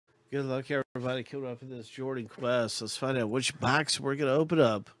Good luck, everybody. Coming up in this Jordan Quest. Let's find out which box we're going to open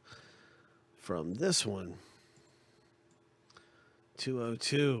up from this one.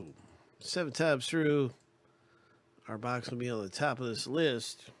 202. 7 times through. Our box will be on the top of this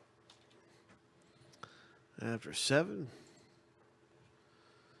list. After 7.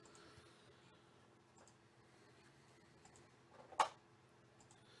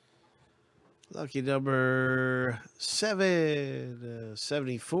 Lucky number 7.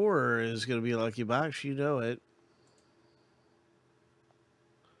 74 is going to be a lucky box. You know it.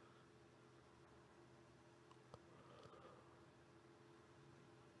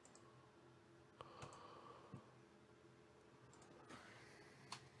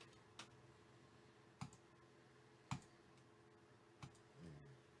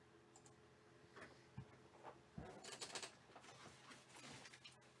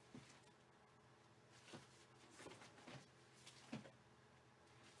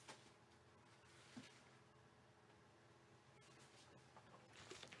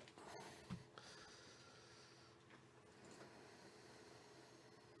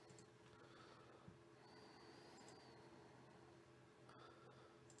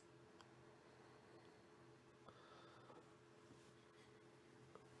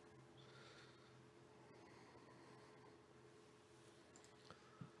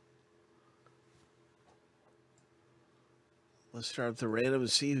 Let's start with the random and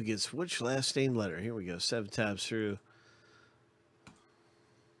see who gets which last name letter. Here we go. 7 times through.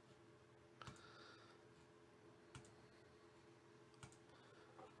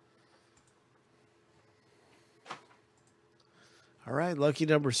 All right, lucky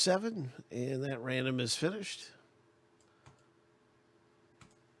number 7, and that random is finished.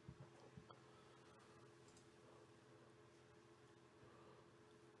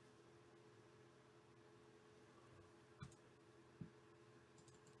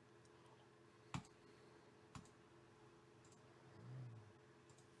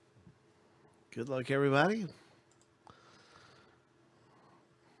 Good luck, everybody.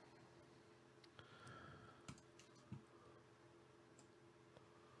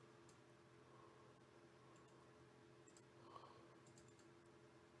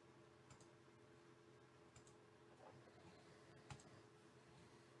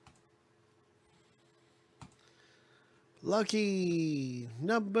 Lucky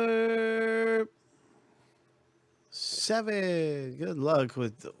number 7. Good luck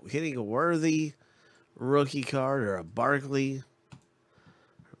with hitting a worthy rookie card or a Barkley. Or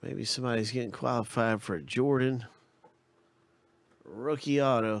maybe somebody's getting qualified for a Jordan. Rookie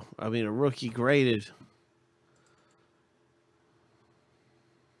auto. I mean, a rookie graded.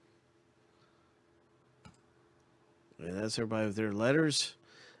 And that's everybody with their letters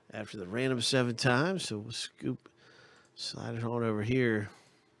after the random 7 times. So we'll slide it on over here.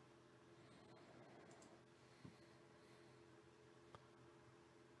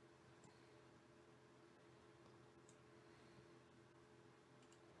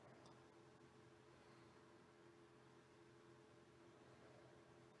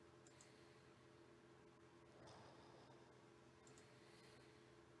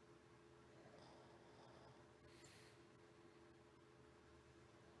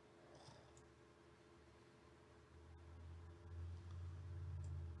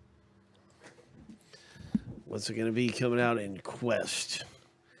 What's it going to be coming out in Quest?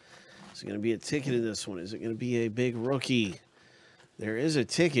 Is it going to be a ticket in this one? Is it going to be a big rookie? There is a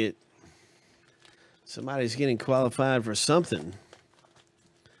ticket. Somebody's getting qualified for something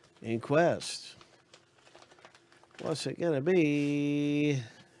in Quest. What's it going to be?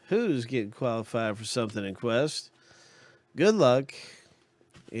 Who's getting qualified for something in Quest? Good luck.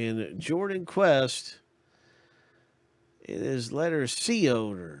 In Jordan Quest, it is letter C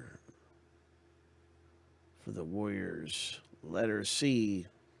owner. For the Warriors, letter C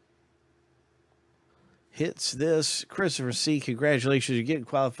hits this. Christopher C., congratulations. You're getting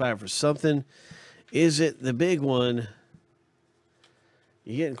qualified for something. Is it the big one?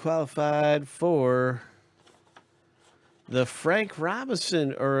 You're getting qualified for the Frank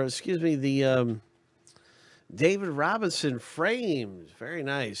Robinson, or excuse me, the David Robinson framed. Very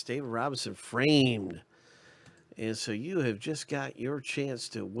nice. David Robinson framed. And so you have just got your chance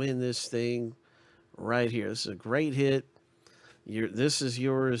to win this thing right here. This is a great hit. This is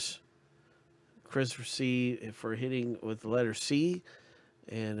yours, Christopher C., for hitting with the letter C.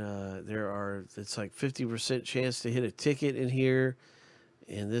 And it's like 50% chance to hit a ticket in here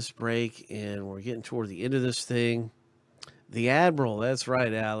in this break. And we're getting toward the end of this thing. The Admiral, that's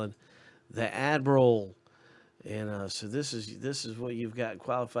right, Alan. The Admiral. And so this is what you've got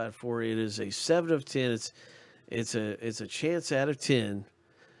qualified for. It is a 7 of 10. It's a chance out of 10.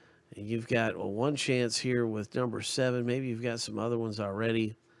 And you've got one chance here with number 7. Maybe you've got some other ones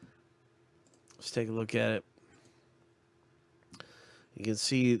already. Let's take a look at it. You can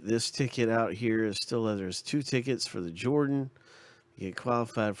see this ticket out here is still there's 2 tickets for the Jordan. You get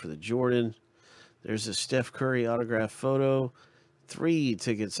qualified for the Jordan. There's a Steph Curry autograph photo. 3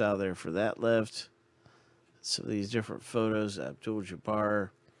 tickets out there for that left. Some of these different photos. Abdul-Jabbar,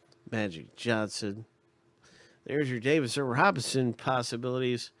 Magic Johnson. There's your Davis or Robinson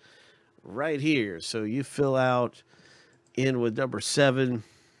possibilities right here. So you fill out in with number 7.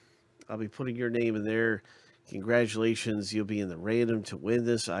 I'll be putting your name in there. Congratulations, you'll be in the random to win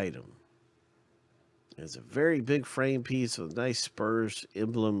this item. It's a very big frame piece with a nice Spurs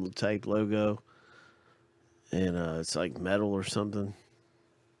emblem type logo. And it's like metal or something.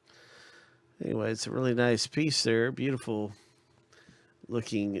 Anyway, it's a really nice piece there. Beautiful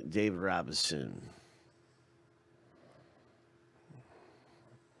looking David Robinson.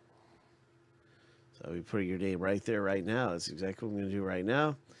 So I'll be putting your name right there right now. That's exactly what I'm going to do right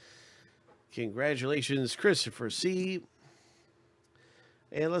now. Congratulations, Christopher C.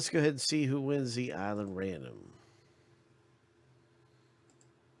 And let's go ahead and see who wins the Island Random.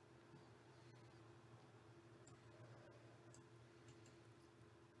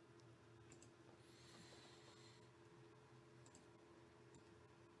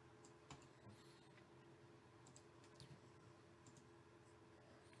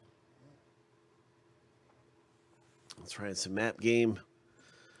 Let's try some map game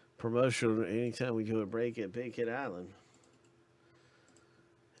promotion anytime we do a break at Big Kid Island.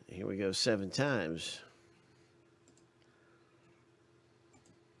 Here we go 7 times.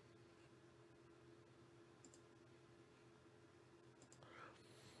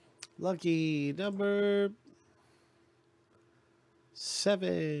 Lucky number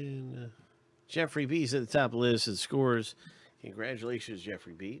 7. Jeffrey B's at the top of the list and scores. Congratulations,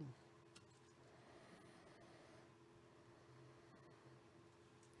 Jeffrey B.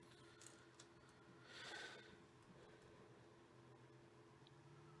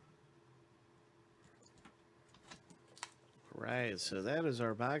 Right, so that is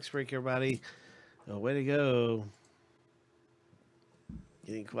our box break, everybody. Way to go.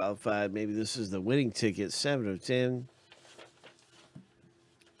 Getting qualified. Maybe this is the winning ticket, 7 of 10.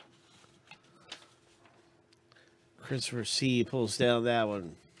 Christopher C. pulls down that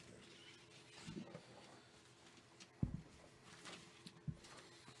one.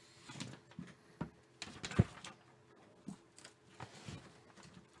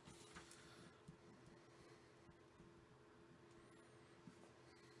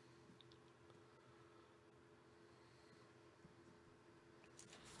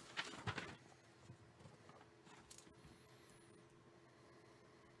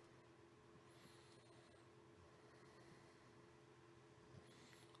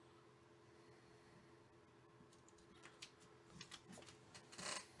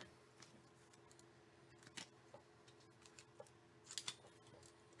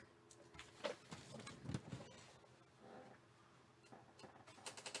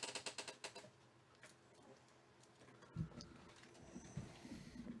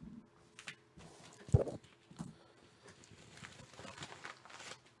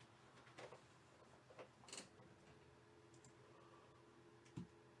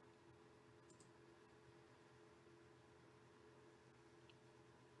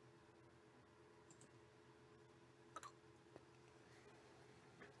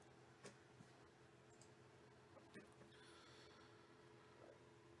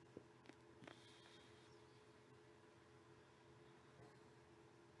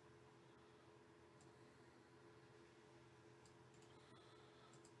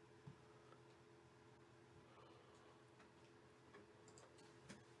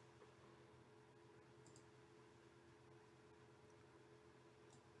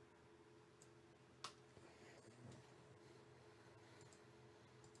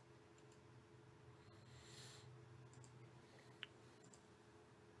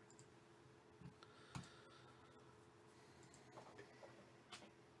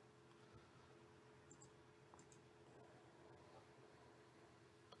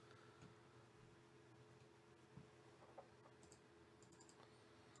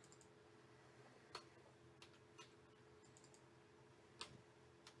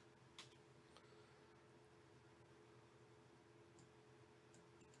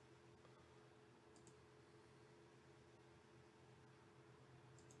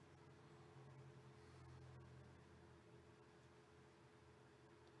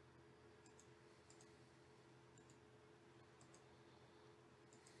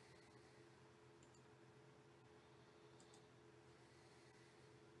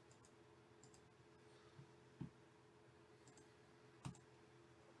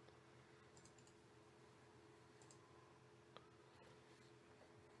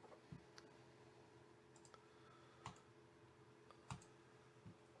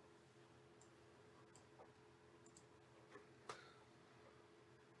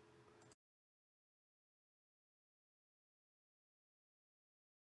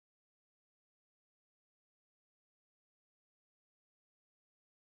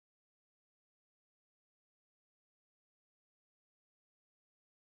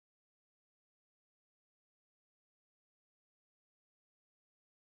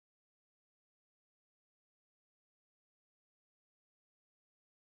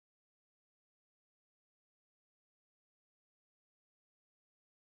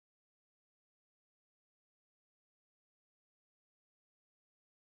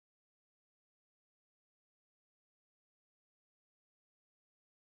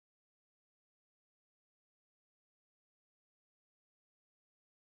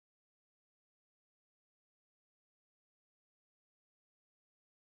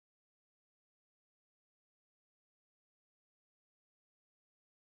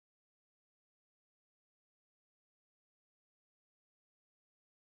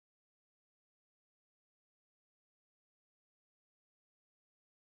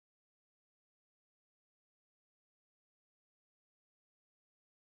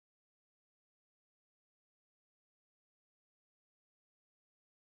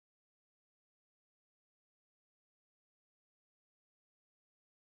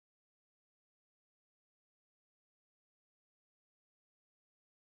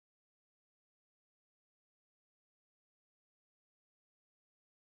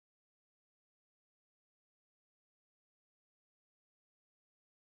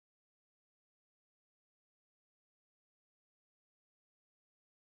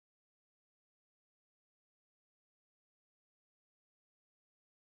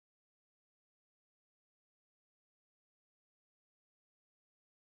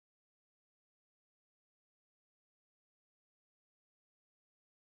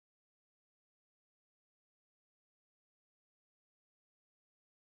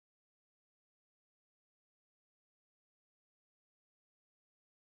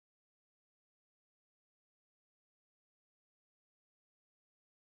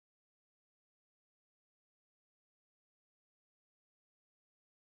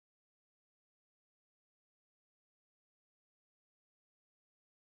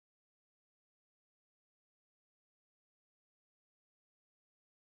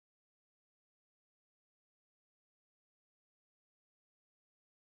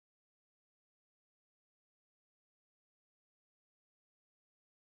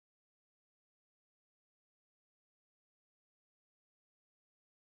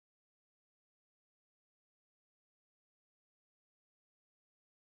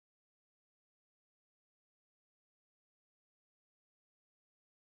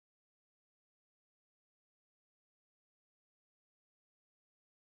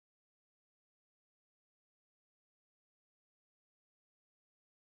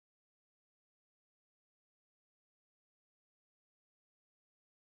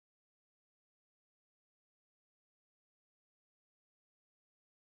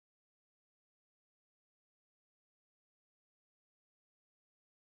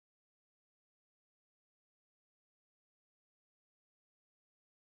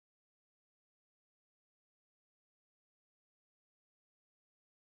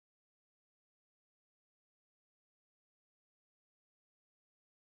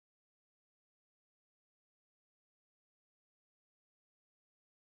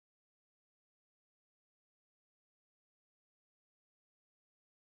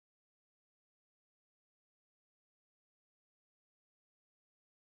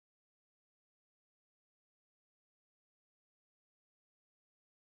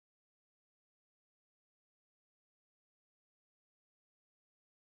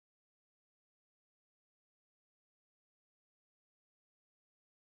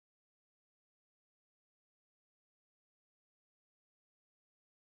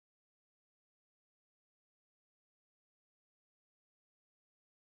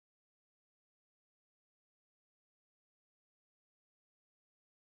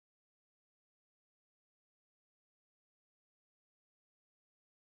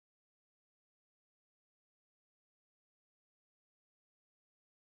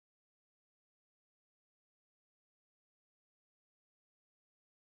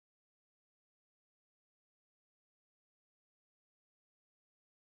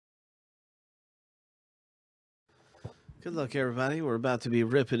 Good luck, everybody. We're about to be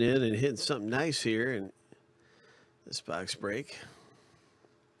ripping in and hitting something nice here in this box break.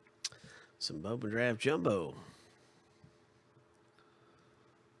 Some Bubba Draft Jumbo.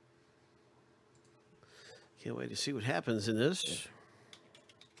 Can't wait to see what happens in this.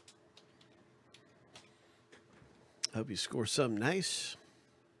 Hope you score something nice.